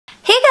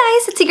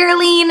guys, it's your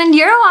Girline and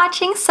you're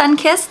watching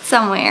Sunkissed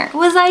Somewhere.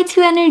 Was I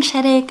too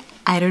energetic?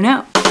 I don't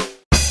know.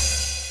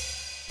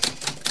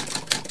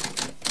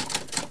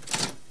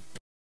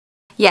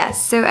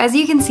 Yes, so as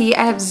you can see,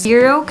 I have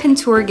zero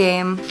contour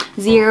game,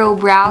 zero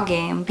brow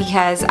game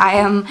because I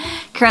am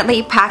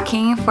currently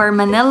packing for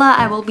Manila.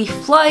 I will be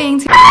flying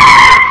to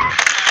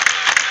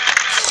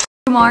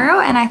tomorrow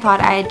and I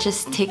thought I'd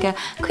just take a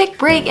quick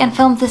break and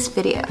film this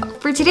video.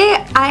 For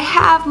today, I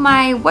have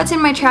my what's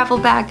in my travel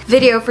bag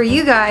video for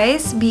you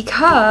guys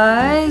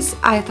because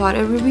I thought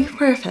it would be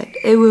perfect.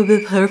 It would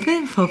be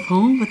perfect for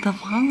fun with the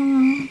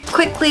mom.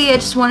 Quickly, I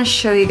just want to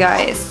show you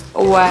guys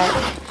what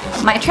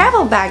my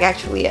travel bag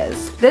actually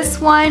is. This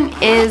one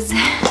is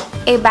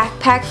a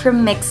backpack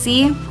from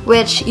Mixi,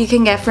 which you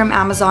can get from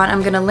Amazon.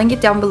 I'm gonna link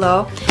it down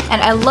below. And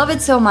I love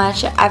it so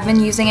much. I've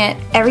been using it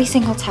every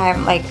single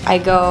time like I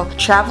go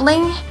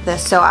traveling.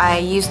 So I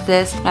used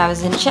this when I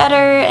was in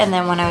Cheddar, and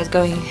then when I was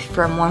going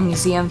from one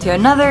museum to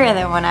another, and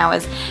then when I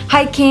was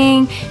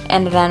hiking,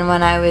 and then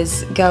when I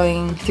was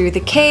going through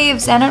the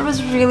caves, and it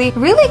was really,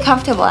 really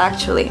comfortable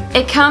actually.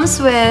 It comes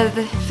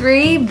with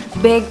 3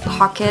 big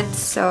pockets,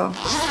 so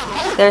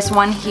there's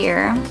one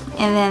here,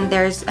 and then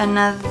there's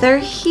another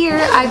here.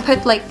 I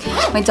put like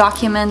my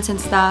documents and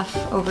stuff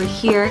over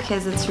here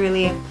because it's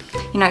really,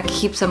 you know, it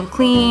keeps them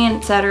clean,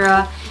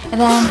 etc. And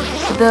then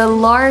the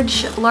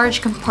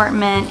large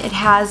compartment, it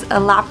has a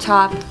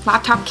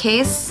laptop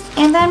case,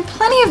 and then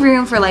plenty of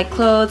room for like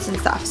clothes and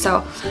stuff.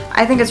 So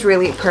I think it's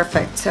really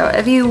perfect. So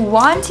if you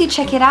want to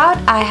check it out,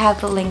 I have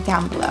the link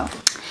down below.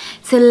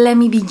 So let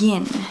me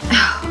begin.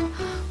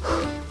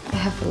 I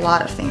have a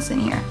lot of things in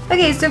here.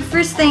 Okay, so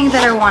first thing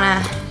that I want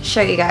to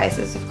show you guys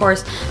is of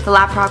course the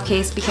laptop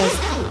case, because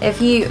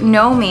if you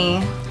know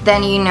me,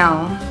 then you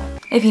know.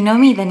 If you know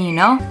me, then you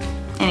know.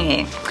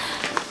 Anyway,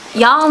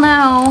 y'all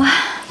know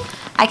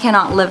I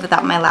cannot live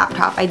without my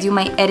laptop. I do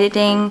my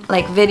editing,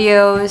 like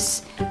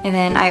videos, and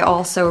then I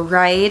also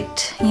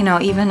write, you know,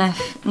 even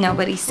if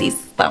nobody sees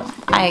them.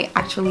 I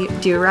actually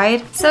do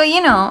write. So,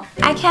 you know,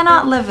 I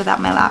cannot live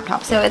without my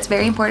laptop. So it's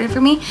very important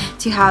for me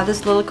to have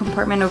this little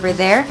compartment over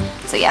there.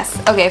 So yes,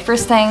 okay,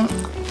 first thing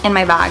in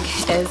my bag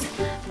is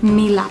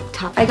my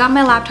laptop. I got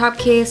my laptop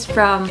case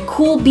from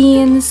Cool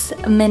Beans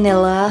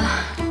Manila.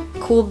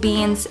 Cool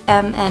Beans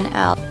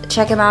MNL.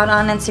 Check them out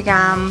on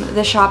Instagram.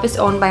 The shop is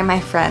owned by my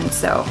friend.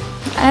 So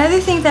another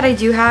thing that I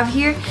do have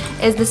here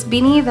is this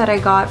beanie that I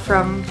got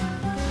from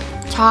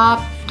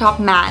Top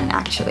Man.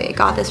 Actually, I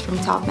got this from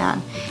Top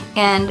Man,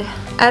 and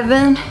I've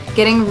been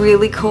getting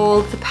really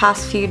cold the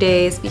past few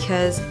days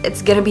because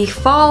it's gonna be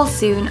fall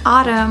soon,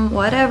 autumn,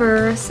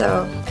 whatever.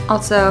 So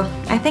also,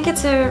 I think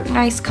it's a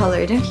nice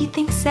color. Don't you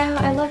think so?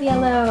 I love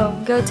yellow.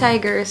 Go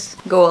Tigers.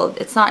 Gold.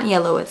 It's not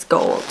yellow, it's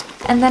gold.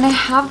 And then I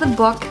have the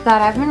book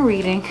that I've been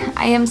reading.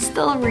 I am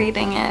still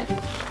reading it.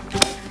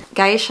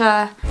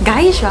 Geisha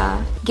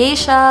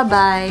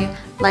by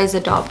Liza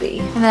Dobby.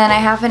 And then I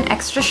have an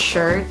extra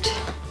shirt.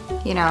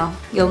 You know,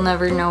 you'll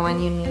never know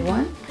when you need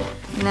one.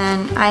 And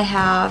then I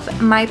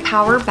have my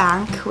power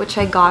bank, which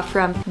I got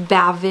from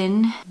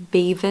Bavin.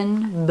 It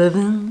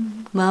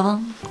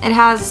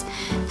has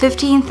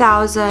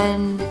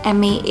 15,000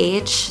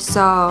 mAh,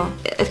 so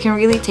it can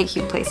really take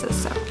you places.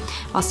 So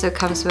also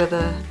comes with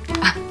a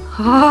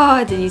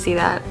oh, did you see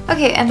that?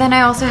 Okay, and then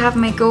I also have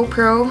my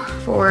GoPro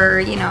for,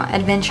 you know,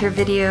 adventure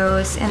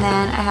videos, and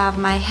then I have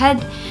my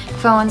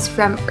headphones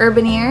from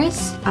Urban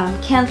Ears.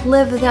 Can't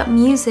live without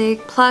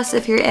music. Plus,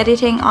 if you're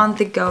editing on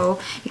the go,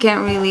 you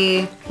can't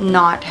really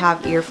not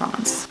have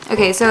earphones.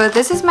 Okay, so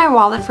this is my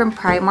wallet from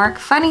Primark.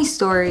 Funny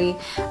story,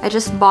 I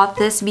just bought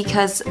this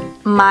because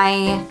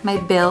my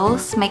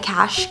bills, my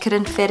cash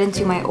couldn't fit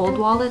into my old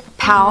wallet.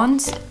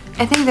 Pounds,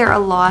 I think they're a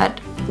lot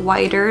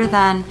wider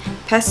than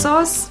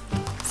pesos.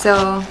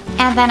 So,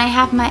 and then I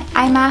have my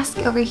eye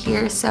mask over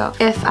here, so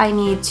if I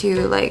need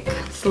to like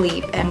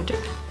sleep, and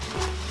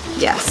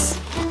yes.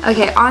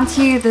 Okay,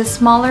 onto the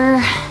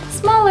smaller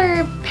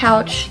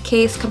pouch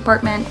case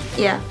compartment.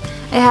 Yeah,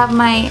 I have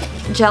my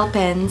gel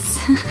pens.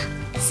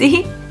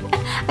 See?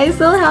 I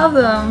still have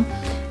them.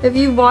 If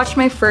you watched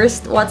my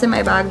first What's in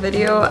My Bag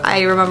video,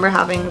 I remember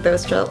having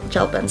those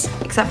gel pens.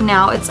 Except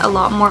now it's a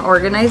lot more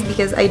organized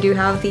because I do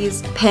have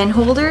these pen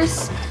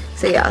holders.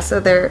 So yeah, so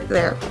they're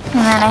there. And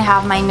then I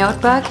have my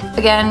notebook.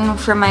 Again,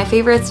 from my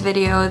favorites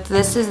video,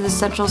 this is the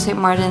Central St.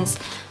 Martin's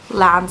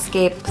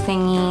landscape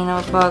thingy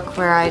notebook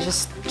where I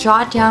just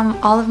jot down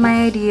all of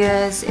my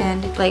ideas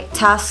and like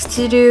tasks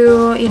to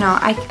do. You know,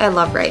 I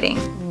love writing.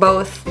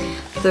 Both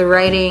the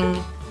writing,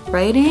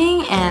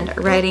 and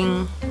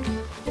writing,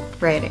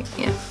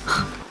 yeah.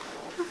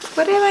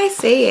 What am I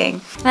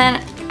saying?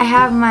 Then I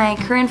have my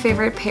current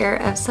favorite pair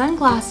of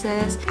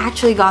sunglasses. I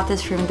actually got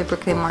this from the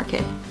Brooklyn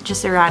Market,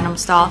 just a random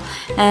stall.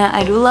 And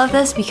I do love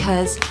this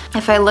because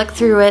if I look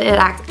through it,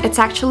 it's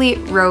actually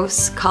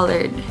rose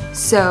colored.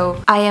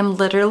 So I am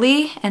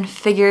literally and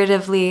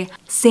figuratively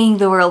seeing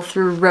the world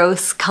through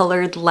rose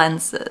colored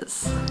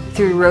lenses,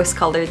 through rose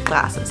colored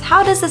glasses.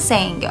 How does the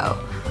saying go?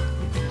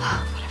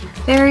 Whatever.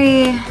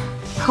 Very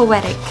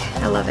poetic.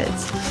 I love it.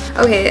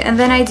 Okay, and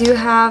then I do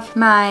have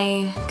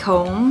my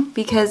comb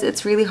because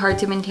it's really hard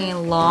to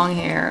maintain long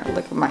hair.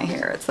 Look at my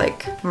hair, it's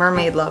like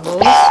mermaid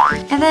levels.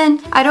 And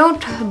then I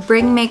don't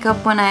bring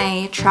makeup when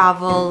I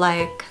travel,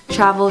 like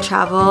travel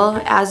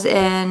as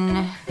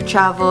in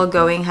travel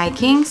going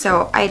hiking.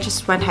 So I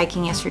just went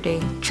hiking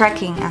yesterday,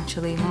 trekking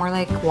actually, more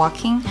like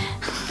walking.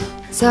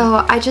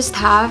 So I just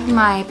have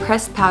my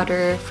pressed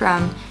powder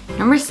from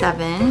number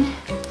 7,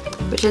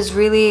 which is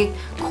really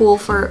cool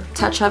for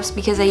touch-ups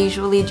because I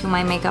usually do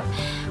my makeup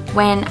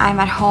when I'm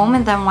at home,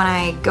 and then when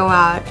I go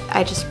out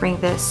I just bring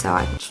this. So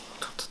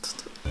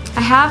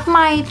I have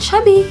my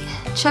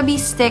chubby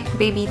stick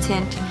baby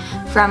tint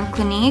from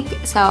Clinique,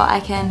 so I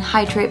can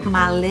hydrate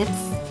my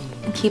lips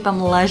and keep them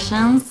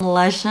luscious.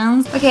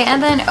 Okay,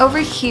 and then over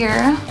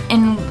here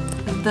in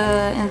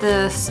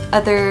this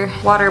other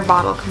water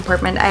bottle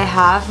compartment I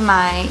have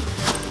my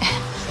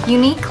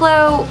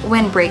Uniqlo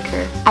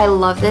windbreaker. I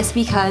love this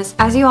because,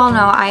 as you all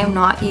know, I am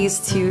not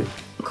used to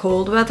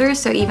cold weather,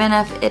 so even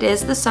if it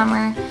is the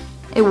summer,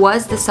 it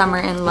was the summer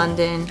in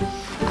London,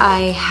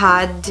 I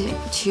had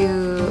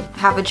to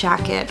have a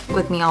jacket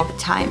with me all the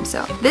time.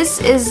 So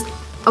this is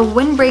a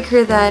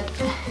windbreaker that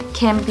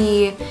can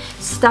be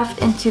stuffed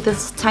into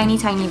this tiny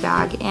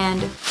bag,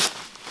 and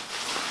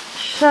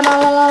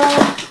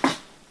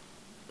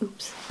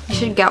oops, you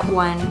should get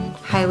one,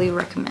 highly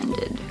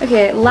recommended.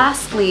 Okay,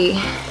 lastly,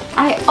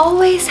 I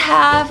always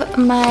have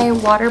my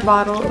water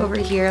bottle over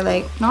here,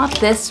 like not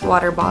this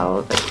water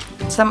bottle, but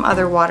some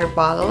other water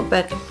bottle,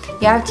 but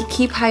you have to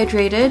keep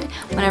hydrated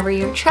whenever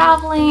you're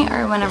traveling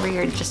or whenever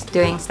you're just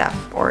doing stuff,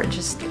 or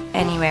just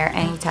anywhere,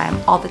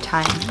 anytime, all the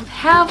time.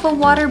 Have a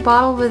water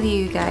bottle with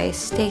you guys.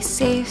 Stay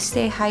safe,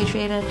 stay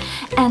hydrated,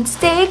 and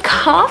stay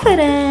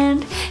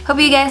confident. Hope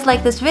you guys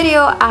like this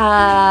video.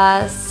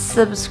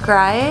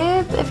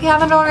 Subscribe if you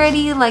haven't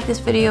already. Like this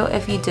video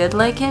if you did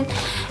like it,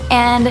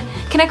 and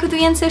connect with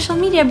me on social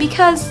media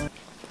because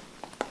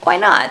why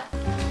not?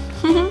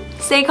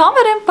 Stay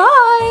confident.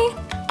 Bye.